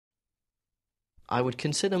I would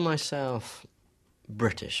consider myself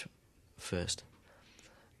British first,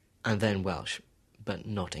 and then Welsh, but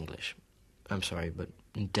not English. I'm sorry, but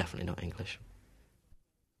definitely not English.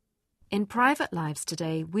 In Private Lives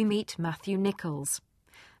today, we meet Matthew Nichols.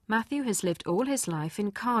 Matthew has lived all his life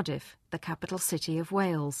in Cardiff, the capital city of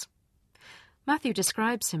Wales. Matthew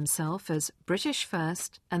describes himself as British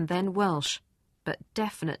first and then Welsh, but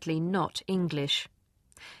definitely not English.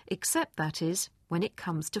 Except, that is, when it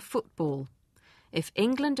comes to football. If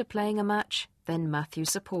England are playing a match, then Matthew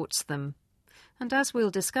supports them. And as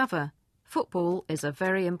we'll discover, football is a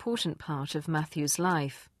very important part of Matthew's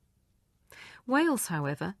life. Wales,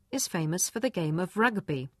 however, is famous for the game of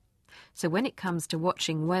rugby. So when it comes to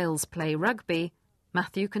watching Wales play rugby,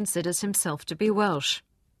 Matthew considers himself to be Welsh.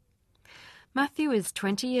 Matthew is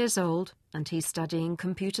 20 years old and he's studying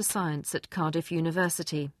computer science at Cardiff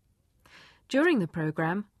University. During the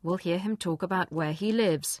programme, we'll hear him talk about where he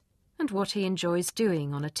lives and what he enjoys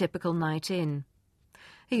doing on a typical night in.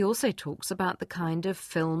 He also talks about the kind of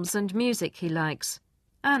films and music he likes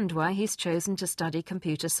and why he's chosen to study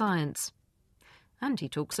computer science. And he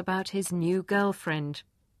talks about his new girlfriend.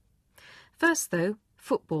 First, though,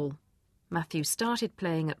 football. Matthew started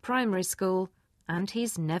playing at primary school and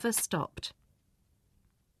he's never stopped.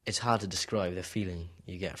 It's hard to describe the feeling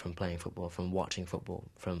you get from playing football, from watching football,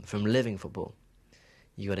 from living football.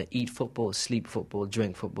 You got to eat football, sleep football,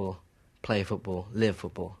 drink football, play football, live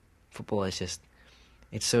football. Football is just,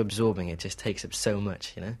 it's so absorbing, it just takes up so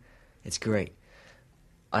much, you know? It's great.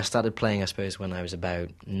 I started playing, I suppose, when I was about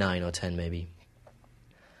 9 or 10 maybe.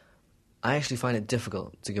 I actually find it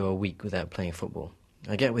difficult to go a week without playing football.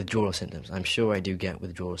 I get withdrawal symptoms. I'm sure I do get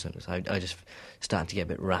withdrawal symptoms. I just start to get a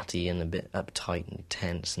bit ratty and a bit uptight and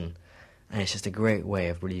tense, and it's just a great way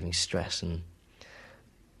of relieving stress. And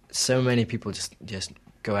so many people just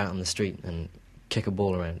go out on the street and kick a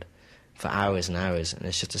ball around for hours and hours, and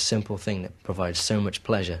it's just a simple thing that provides so much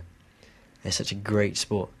pleasure. It's such a great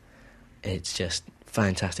sport. It's just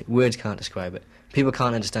fantastic. Words can't describe it. People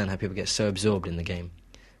can't understand how people get so absorbed in the game.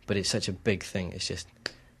 But it's such a big thing.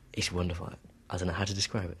 It's wonderful. I don't know how to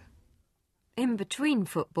describe it. In between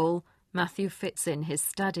football, Matthew fits in his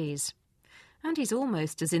studies. And he's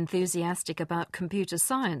almost as enthusiastic about computer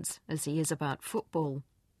science as he is about football.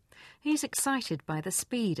 He's excited by the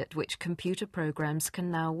speed at which computer programs can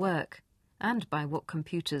now work, and by what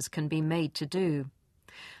computers can be made to do.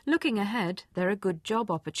 Looking ahead, there are good job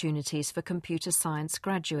opportunities for computer science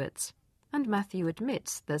graduates. And Matthew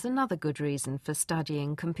admits there's another good reason for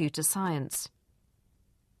studying computer science.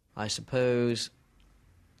 I suppose,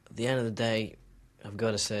 at the end of the day, I've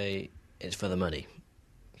got to say it's for the money.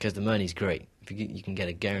 Because the money's great. If you can get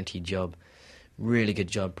a guaranteed job, really good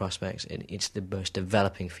job prospects, it's the most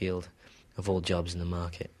developing field of all jobs in the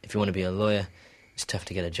market. If you want to be a lawyer, it's tough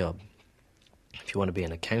to get a job. If you want to be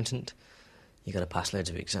an accountant, you've got to pass loads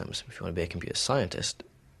of exams. If you want to be a computer scientist,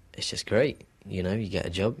 it's just great. You know, you get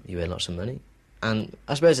a job, you earn lots of money. And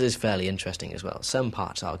I suppose it is fairly interesting as well. Some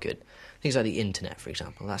parts are good. Things like the internet, for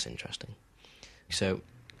example, that's interesting. So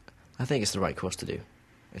I think it's the right course to do.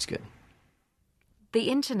 It's good. The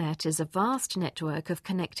internet is a vast network of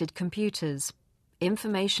connected computers.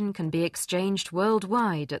 Information can be exchanged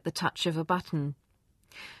worldwide at the touch of a button.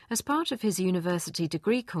 As part of his university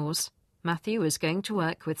degree course, Matthew is going to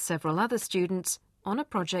work with several other students on a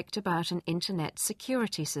project about an internet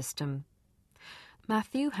security system.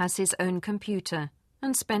 Matthew has his own computer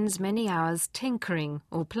and spends many hours tinkering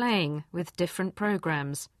or playing with different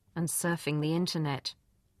programs and surfing the internet.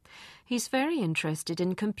 He's very interested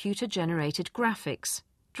in computer-generated graphics,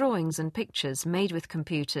 drawings and pictures made with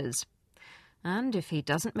computers. And if he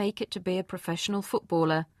doesn't make it to be a professional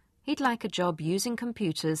footballer, he'd like a job using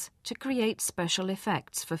computers to create special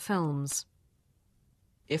effects for films.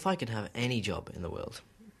 If I could have any job in the world,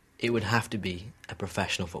 it would have to be a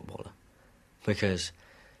professional footballer. Because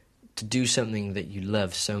to do something that you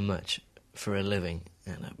love so much for a living,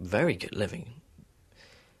 and a very good living,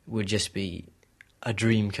 would just be a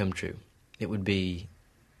dream come true. It would be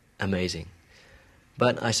amazing.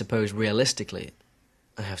 But I suppose realistically,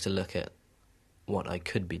 I have to look at what I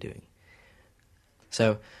could be doing.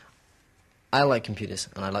 So, I like computers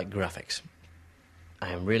and I like graphics. I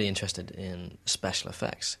am really interested in special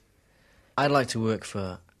effects. I'd like to work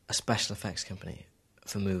for a special effects company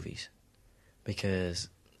for movies, because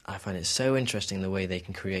I find it so interesting the way they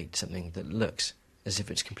can create something that looks as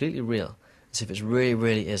if it's completely real, as if it really,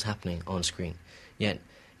 really is happening on screen, yet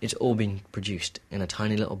it's all been produced in a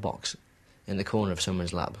tiny little box in the corner of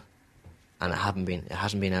someone's lab, and it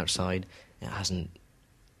hasn't been outside, it hasn't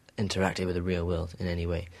interacted with the real world in any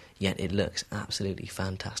way, yet it looks absolutely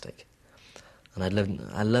fantastic. And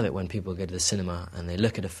I love it when people go to the cinema and they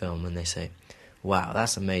look at a film and they say, wow,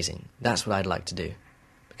 that's amazing. That's what I'd like to do.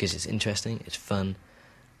 Because it's interesting, it's fun,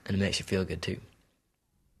 and it makes you feel good too.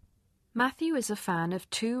 Matthew is a fan of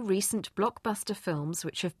 2 recent blockbuster films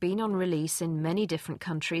which have been on release in many different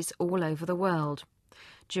countries all over the world.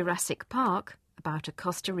 Jurassic Park, about a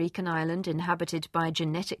Costa Rican island inhabited by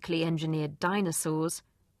genetically engineered dinosaurs,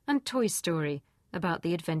 and Toy Story, about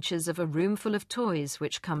the adventures of a room full of toys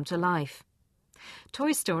which come to life.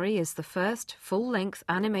 Toy Story is the first full-length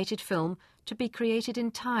animated film to be created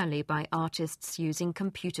entirely by artists using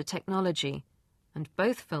computer technology, and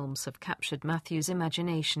both films have captured Matthew's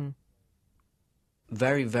imagination.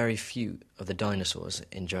 Very, very few of the dinosaurs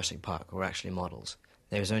in Jurassic Park were actually models.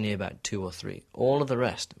 There was only about 2 or 3. All of the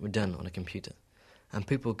rest were done on a computer, and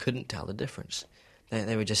people couldn't tell the difference.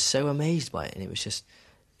 They were just so amazed by it, and it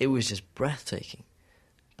was just breathtaking.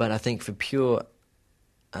 But I think for pure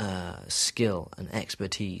skill and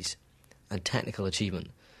expertise and technical achievement,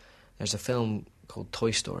 there's a film called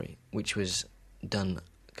Toy Story, which was done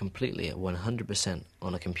completely at 100%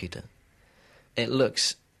 on a computer. It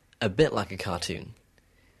looks a bit like a cartoon,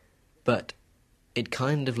 but it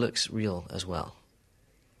kind of looks real as well.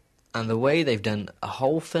 And the way they've done a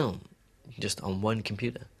whole film just on one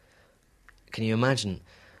computer, can you imagine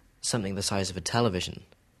something the size of a television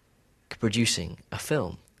producing a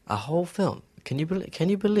film, a whole film? Can you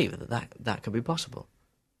believe that could be possible?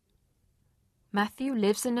 Matthew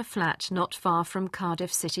lives in a flat not far from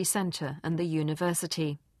Cardiff city centre and the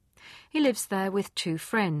university. He lives there with 2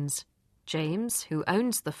 friends, James, who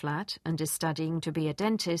owns the flat and is studying to be a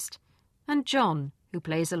dentist, and John, who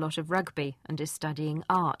plays a lot of rugby and is studying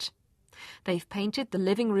art. They've painted the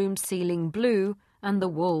living room ceiling blue and the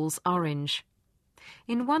walls orange.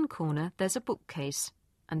 In one corner there's a bookcase,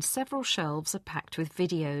 and several shelves are packed with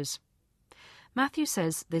videos. Matthew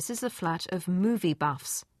says this is a flat of movie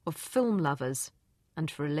buffs, of film lovers, and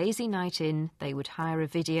for a lazy night in they would hire a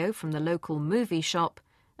video from the local movie shop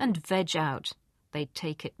and veg out. They'd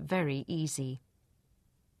take it very easy.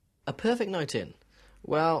 A perfect night in?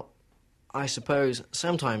 Well, I suppose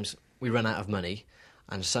sometimes we run out of money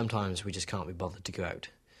and sometimes we just can't be bothered to go out.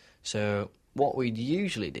 So what we'd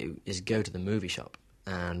usually do is go to the movie shop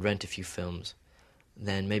and rent a few films,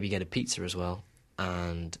 then maybe get a pizza as well,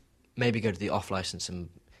 and maybe go to the off-licence and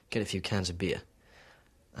get a few cans of beer,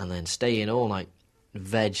 and then stay in all night,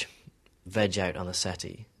 veg out on the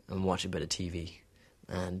settee and watch a bit of TV,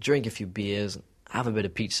 and drink a few beers, have a bit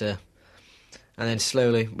of pizza, and then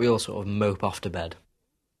slowly we all sort of mope off to bed.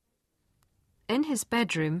 In his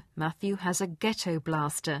bedroom, Matthew has a ghetto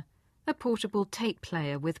blaster, a portable tape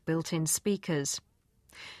player with built-in speakers.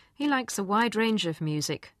 He likes a wide range of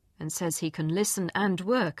music and says he can listen and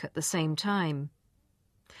work at the same time.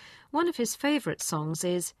 One of his favourite songs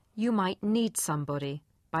is You Might Need Somebody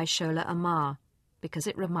by Shola Amar, because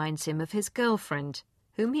it reminds him of his girlfriend,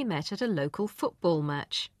 whom he met at a local football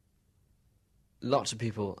match. Lots of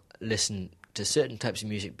people listen to certain types of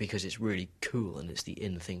music because it's really cool and it's the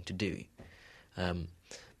in thing to do.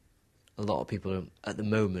 A lot of people at the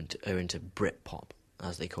moment are into Britpop,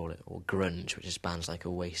 as they call it, or grunge, which is bands like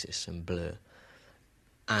Oasis and Blur.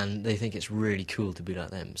 And they think it's really cool to be like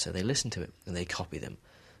them, so they listen to it and they copy them.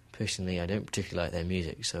 Personally, I don't particularly like their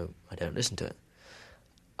music, so I don't listen to it.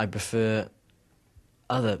 I prefer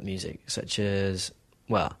other music, such as,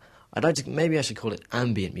 well, maybe I should call it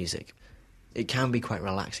ambient music. It can be quite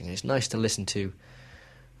relaxing, and it's nice to listen to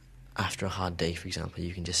after a hard day, for example.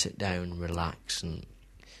 You can just sit down, relax, and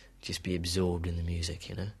just be absorbed in the music,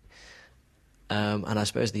 you know. And I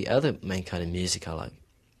suppose the other main kind of music I like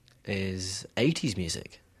is 80s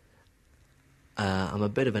music. I'm a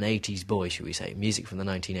bit of an 80s boy, should we say, music from the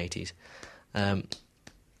 1980s. And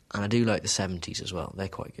I do like the 70s as well, they're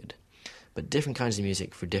quite good. But different kinds of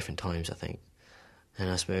music for different times, I think. And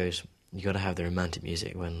I suppose you got to have the romantic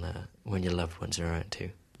music when your loved ones are around too.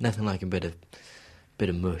 Nothing like a bit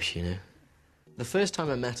of mush, you know. The first time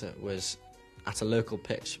I met her was at a local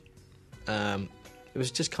pitch. It was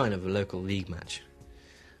just kind of a local league match.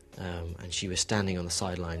 And she was standing on the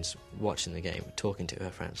sidelines watching the game, talking to her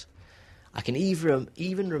friends. I can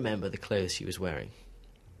even remember the clothes she was wearing.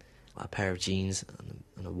 A pair of jeans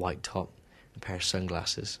and a white top, a pair of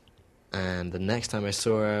sunglasses. And the next time I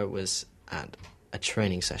saw her was at a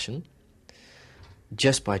training session,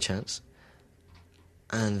 just by chance.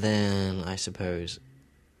 And then I suppose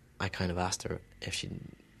I kind of asked her if she'd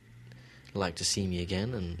like to see me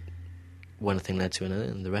again, and one thing led to another,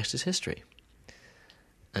 and the rest is history.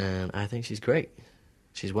 And I think she's great.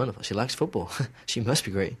 She's wonderful. She likes football. She must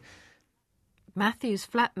be great. Matthew's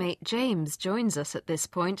flatmate James joins us at this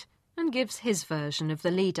point and gives his version of the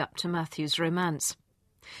lead-up to Matthew's romance.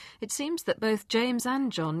 It seems that both James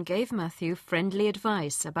and John gave Matthew friendly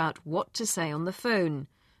advice about what to say on the phone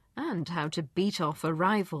and how to beat off a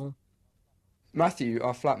rival. Matthew,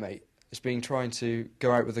 our flatmate, has been trying to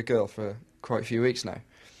go out with a girl for quite a few weeks now.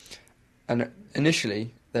 And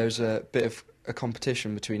initially, there was a bit of a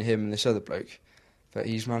competition between him and this other bloke, but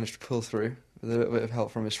he's managed to pull through with a little bit of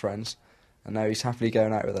help from his friends, and now he's happily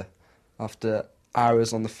going out with her after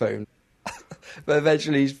hours on the phone. But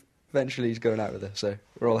eventually he's going out with her, so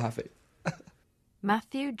we're all happy.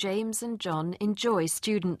 Matthew, James and John enjoy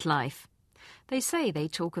student life. They say they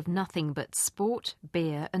talk of nothing but sport,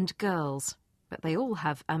 beer and girls, but they all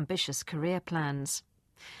have ambitious career plans.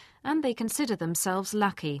 And they consider themselves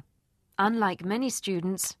lucky. Unlike many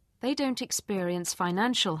students, they don't experience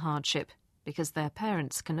financial hardship because their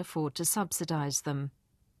parents can afford to subsidise them.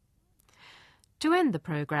 To end the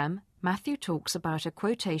programme, Matthew talks about a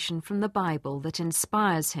quotation from the Bible that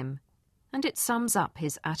inspires him, and it sums up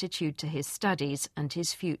his attitude to his studies and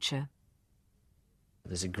his future.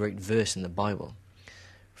 There's a great verse in the Bible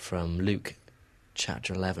from Luke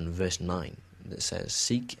chapter 11 verse 9 that says,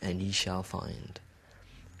 "Seek and ye shall find,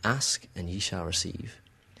 ask and ye shall receive,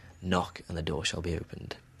 knock and the door shall be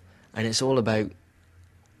opened." And it's all about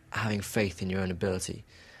having faith in your own ability,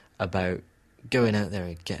 about going out there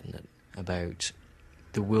and getting it, about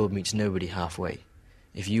the world meets nobody halfway.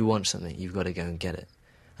 If you want something, you've got to go and get it.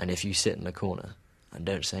 And if you sit in a corner and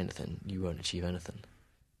don't say anything, you won't achieve anything.